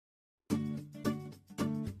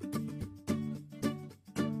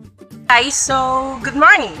Guys, so good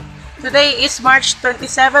morning. Today is March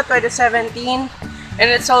 27, 2017 and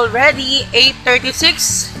it's already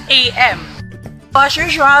 8:36 AM. As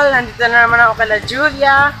usual, nandito na naman ako kala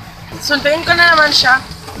Julia. Sunduin ko na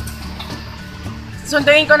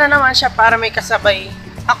naman siya para may kasabay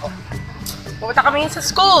ako. Pupunta kami sa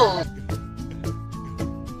school.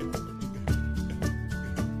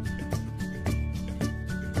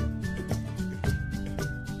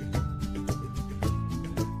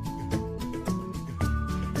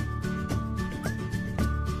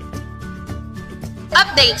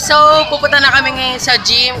 Update. So, pupunta na kami ngayon sa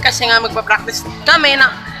gym kasi nga magpa-practice kami na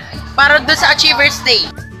para doon sa Achievers Day.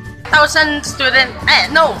 1,000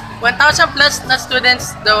 plus na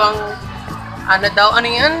students daw ang ano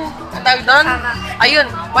yun? Ang tawag doon? Ayun,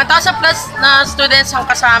 1,000 plus na students ang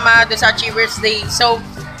kasama doon sa Achievers Day. So,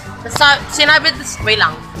 sinabi,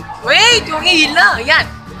 wait, yung hila, yan.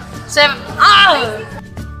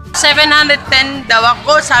 710 daw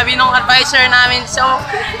ako, sabi nung advisor namin. So,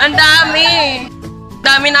 ang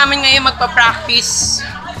dami namin ngayon magpa-practice.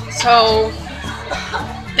 So,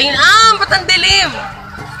 ba't ang dilim?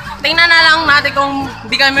 Tingnan na lang natin kung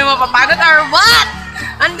hindi kami mapapagod or what?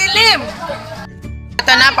 Ang dilim!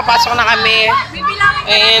 Ito na, papasok na kami.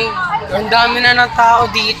 And, ang dami na ng tao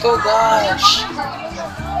dito, gosh.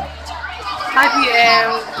 5 PM.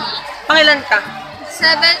 Pangilan ka?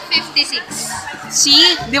 756.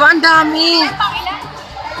 See? Di ba ang dami?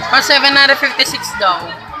 756 daw.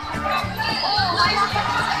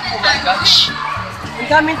 Oh my gosh. Ang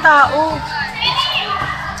daming tao.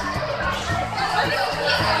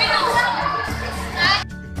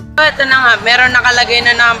 Ito na nga, meron nakalagay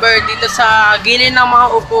na number dito sa gilid ng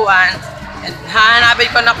mga upuan. At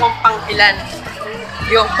hahanapin ko na kung pang ilan.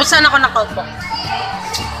 Yung, kung saan ako nakaupo.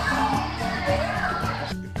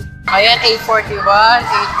 Ayan, 841,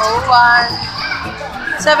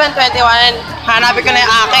 801, 721. Hanapin ko na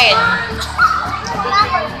yung akin.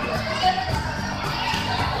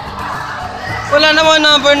 Wala naman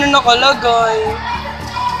number na nakalagay.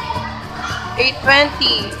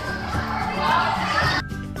 820.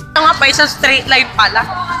 Nga pa, isang straight line pala.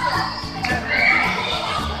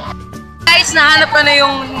 Guys, nahanap ko na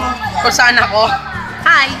yung kung saan ako.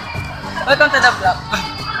 Hi! Welcome to the vlog.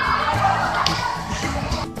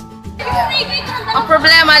 Ang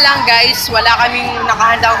problema lang guys, wala kaming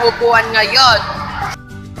nakahandang upuan ngayon.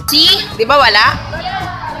 See? Di ba wala?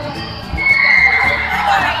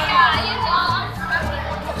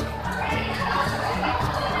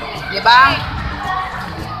 Di ba?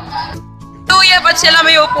 Luya, ba't sila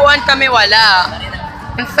may upuan kami wala?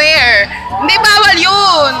 Unfair. Hindi bawal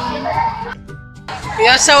yun.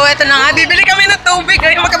 Yeah, so eto na nga, bibili kami ng tubig.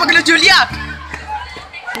 Ay, magkapagalo Julia.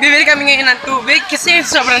 Bibili kami ngayon ng tubig kasi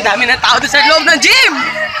sobrang dami ng tao doon sa loob ng gym.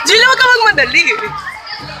 Julia, wag ka magmadali.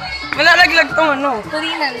 Malalaglag tong ano.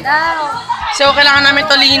 Tulinan daw. So, kailangan namin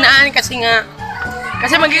tulinan kasi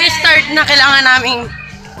mag-i-start na, kailangan namin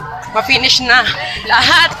ma-finish na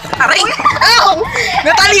lahat. Aray! Ow!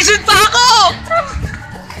 Natalisod pa ako!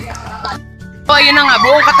 So, ayun na nga,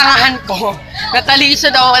 buong katangahan ko.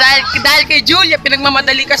 Natalisod ako dahil kay Julia,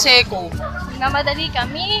 pinagmamadali kasi ko. Namadali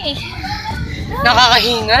kami.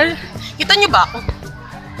 Nakakahingal. Kita niyo ba ako?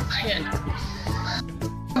 Ayan.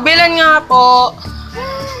 Bilan nga po.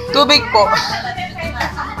 Tubig po.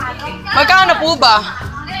 Magkano po ba?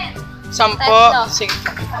 10. Sige.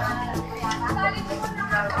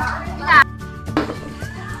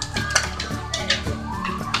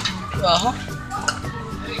 Wow.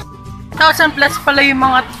 1,000 plus pala yung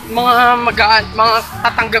mga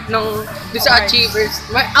tatanggap ng doon sa Achievers.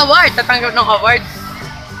 May award, tatanggap ng award.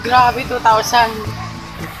 Grabe, 2,000.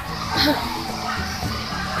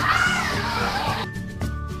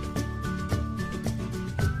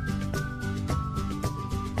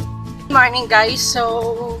 Good morning guys.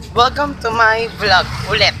 So, welcome to my vlog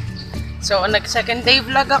ulit. So, nag-second day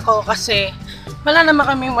vlog ako kasi wala naman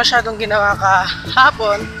kami masyadong ginawa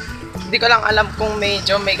kahapon. Hindi ko lang alam kung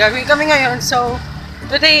medyo may gagawin kami ngayon. So,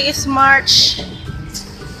 today is March.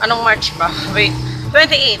 Anong March ba? Wait.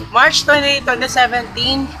 28. March 28,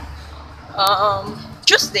 2017.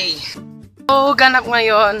 Tuesday. So, ganap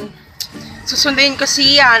ngayon. Susundin ko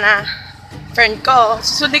si Yana. Friend ko.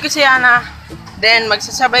 Susundin ko si Yana. Then,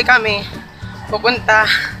 magsasabay kami pupunta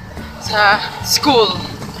sa school.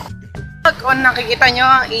 Kung nakikita nyo,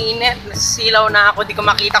 ang init. Nasisilaw na ako. Di ko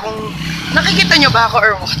makita kung nakikita nyo ba ako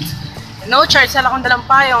or what. No charge, sala akong dalang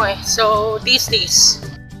payong eh. So, tis.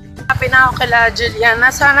 Happy na ako kila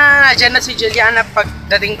Juliana. Sana nadyan na si Juliana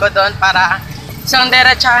pagdating ko doon para isang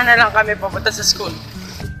diretsahan na lang kami pupunta sa school.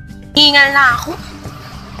 Hingal na ako.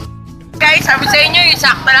 guys, sabi sa inyo,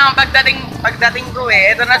 sakto lang ang pagdating ko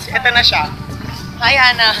eh. Ito na siya. Hi,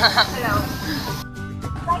 Ana. Hello.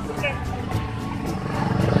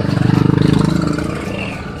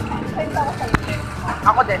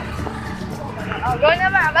 Ako din. Oh, go na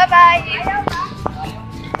ma. Bye-bye.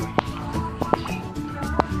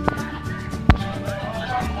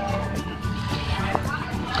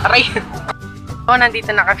 Aray. So,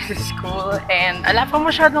 nandito na kami sa school and ala pa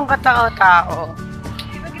masyadong katao-tao.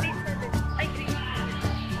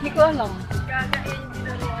 Hindi ko alam.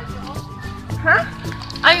 Ha?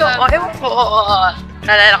 Ay, oo. Ewan ko. Oo.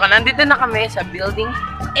 Nalala ko, nandito na kami sa building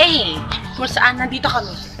A. Kung saan nandito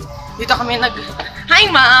kami. Dito kami Hi,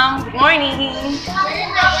 ma'am! Good morning!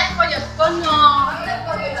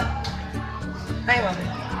 Hi, ma'am.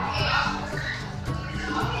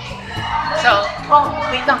 So,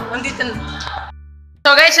 wait lang. Nandito na.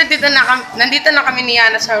 So, guys, nandito na kami ni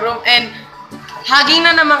Yana sa room and haging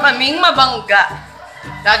na naman kaming mabangga.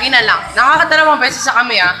 Lagi na lang. Nakakadalawang beses sa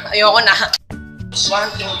kami, ah. Ayoko na.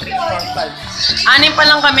 1, 2, 3, 4, 5. 6 pa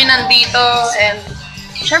lang kami nandito and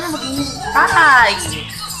syempre Hi!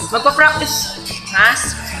 Magpa-practice. Ha?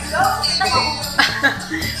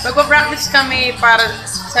 Magpa-practice kami para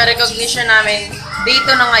sa recognition namin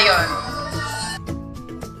dito na ngayon.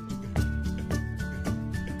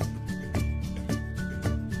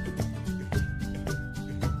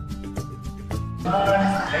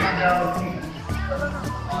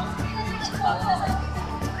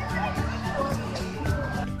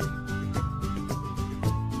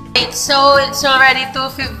 So, it's already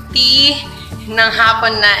 2:50 ng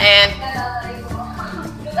hapon na and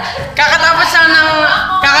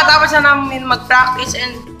kakatapos na namin mag-practice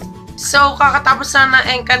and so kakatapos na ng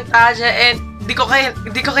Encantadia and di ko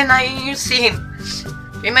kinaya yung scene.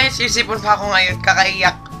 Pinayos-isipon pa ako ngayon,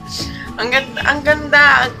 kakaiyak. Ang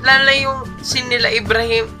ganda, lalo yung scene nila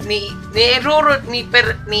Ibrahim, ni Rurut, ni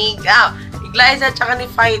Glyza, tsaka ni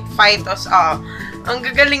Fightos. Ang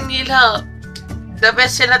gagaling nila. The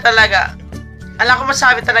best sila talaga. Alam ko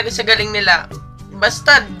masabi talaga sa galing nila.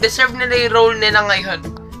 Basta, deserve nila yung role nila ngayon.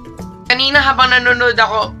 Kanina habang nanonood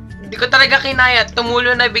ako, di ko talaga kinaya.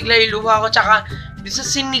 Tumulo na bigla yung luha ko. Tsaka, di sa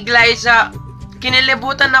scene ni Glyza,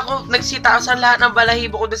 kinilibutan ako. Nagsitaasan lahat ng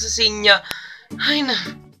balahibo ko doon sa scene niya. Ay na.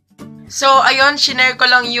 So, ayun, shinare ko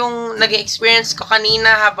lang yung naging experience ko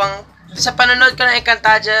kanina habang sa panonood ko ng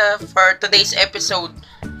Encantadia for today's episode.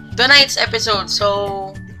 Tonight's episode.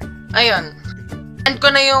 So, ayun. End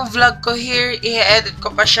ko na yung vlog ko here. I-edit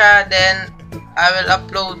ko pa siya. Then, I will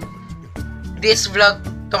upload this vlog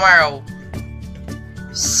tomorrow.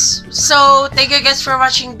 So, thank you guys for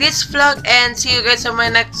watching this vlog. And see you guys on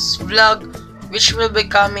my next vlog, which will be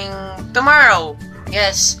coming tomorrow.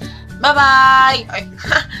 Yes. Bye-bye!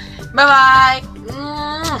 Bye-bye!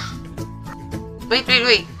 Wait.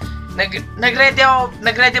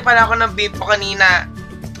 Nag-ready pala ako ng bimpo kanina.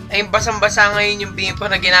 Ay, basang-basa ngayon yung bimpo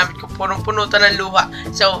na ginamit ko. Punong-punutan ng luha.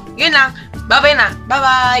 So, yun lang. Bye-bye na.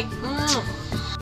 Bye-bye!